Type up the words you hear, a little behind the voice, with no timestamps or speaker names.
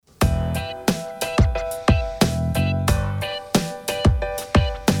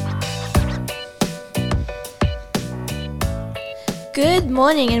Good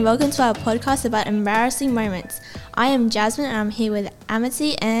morning and welcome to our podcast about embarrassing moments. I am Jasmine and I'm here with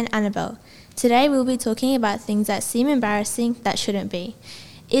Amity and Annabelle. Today we'll be talking about things that seem embarrassing that shouldn't be.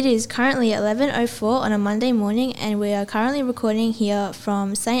 It is currently 11:04 on a Monday morning and we are currently recording here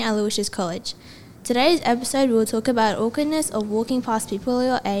from St. Aloysius College. Today's episode will talk about awkwardness of walking past people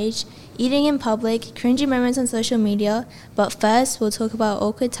your age, eating in public, cringy moments on social media, but first we'll talk about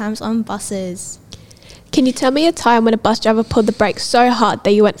awkward times on buses. Can you tell me a time when a bus driver pulled the brake so hard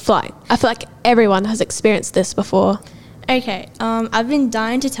that you went flying? I feel like everyone has experienced this before. Okay, I've been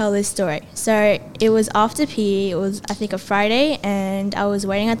dying to tell this story. So it was after PE, it was I think a Friday, and I was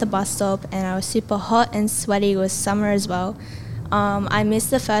waiting at the bus stop and I was super hot and sweaty. It was summer as well. I missed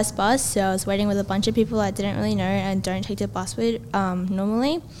the first bus, so I was waiting with a bunch of people I didn't really know and don't take the bus with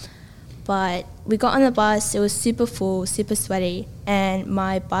normally. But we got on the bus, it was super full, super sweaty, and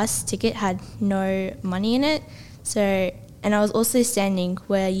my bus ticket had no money in it. And I was also standing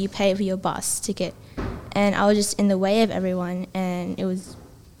where you pay for your bus ticket. And I was just in the way of everyone, and it was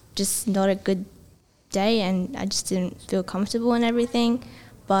just not a good day, and I just didn't feel comfortable and everything.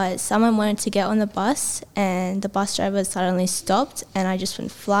 But someone wanted to get on the bus, and the bus driver suddenly stopped, and I just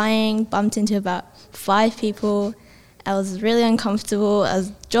went flying, bumped into about 5 people. I was really uncomfortable. I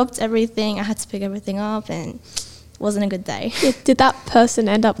dropped everything. I had to pick everything up, and it wasn't a good day. Did that person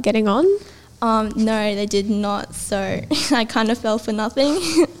end up getting on? No, they did not. So I kind of fell for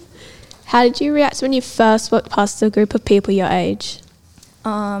nothing. How did you react when you first walked past a group of people your age?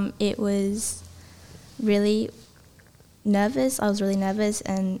 It was really nervous. I was really nervous,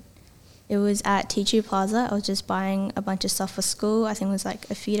 and it was at Teachers Plaza. I was just buying a bunch of stuff for school. I think it was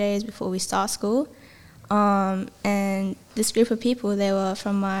like a few days before we start school. And this group of people, they were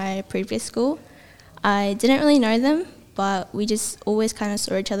from my previous school. I didn't really know them, but we just always kind of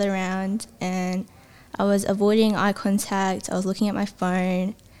saw each other around, and I was avoiding eye contact. I was looking at my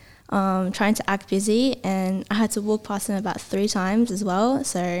phone, trying to act busy, and I had to walk past them about 3 times as well,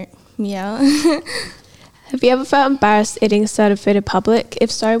 so yeah. Have you ever felt embarrassed eating certain food in public?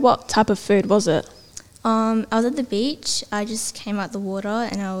 If so, what type of food was it? I was at the beach. I just came out the water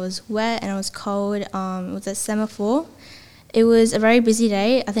and I was wet and I was cold. It was at Semaphore. It was a very busy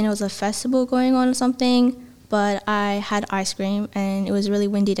day. I think it was a festival going on or something, but I had ice cream and it was a really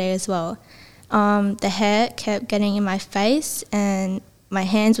windy day as well. The hair kept getting in my face and my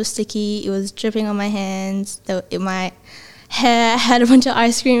hands were sticky. It was dripping on my hands. My hair had a bunch of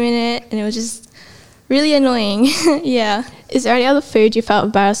ice cream in it, and it was just really annoying. Yeah. Is there any other food you felt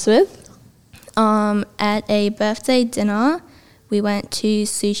embarrassed with? At a birthday dinner, we went to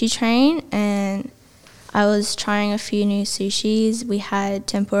Sushi Train, and I was trying a few new sushis. We had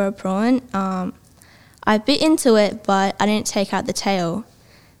tempura prawn. I bit into it, but I didn't take out the tail.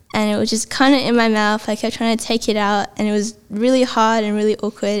 And it was just kind of in my mouth. I kept trying to take it out, and it was really hard and really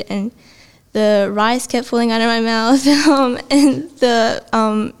awkward. And the rice kept falling out of my mouth, and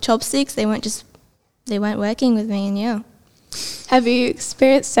the chopsticks, they weren't working with me. And yeah. Have you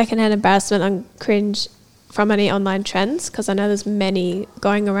experienced secondhand embarrassment and cringe from any online trends? Because I know there's many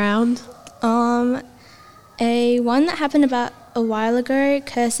going around. A one that happened about a while ago,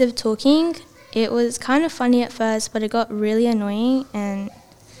 cursive talking. It was kind of funny at first, but it got really annoying and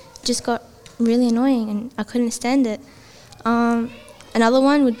I couldn't stand it. Another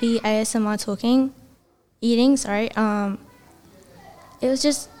one would be ASMR eating. It was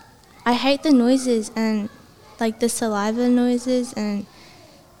just, I hate the noises and like the saliva noises and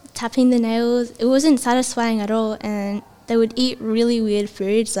tapping the nails. It wasn't satisfying at all, and they would eat really weird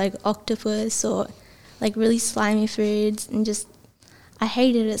foods like octopus or like really slimy foods, and just I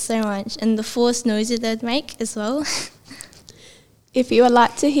hated it so much, and the forced noises they'd make as well. If you would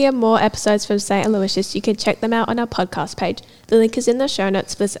like to hear more episodes from St. Aloysius, you can check them out on our podcast page. The link is in the show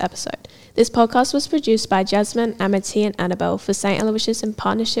notes for this episode. This podcast was produced by Jasmine, Amity and Annabelle for St. Aloysius in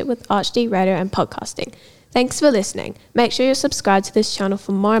partnership with ArchD Radio and Podcasting. Thanks for listening. Make sure you're subscribed to this channel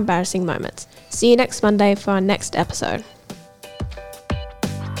for more embarrassing moments. See you next Monday for our next episode.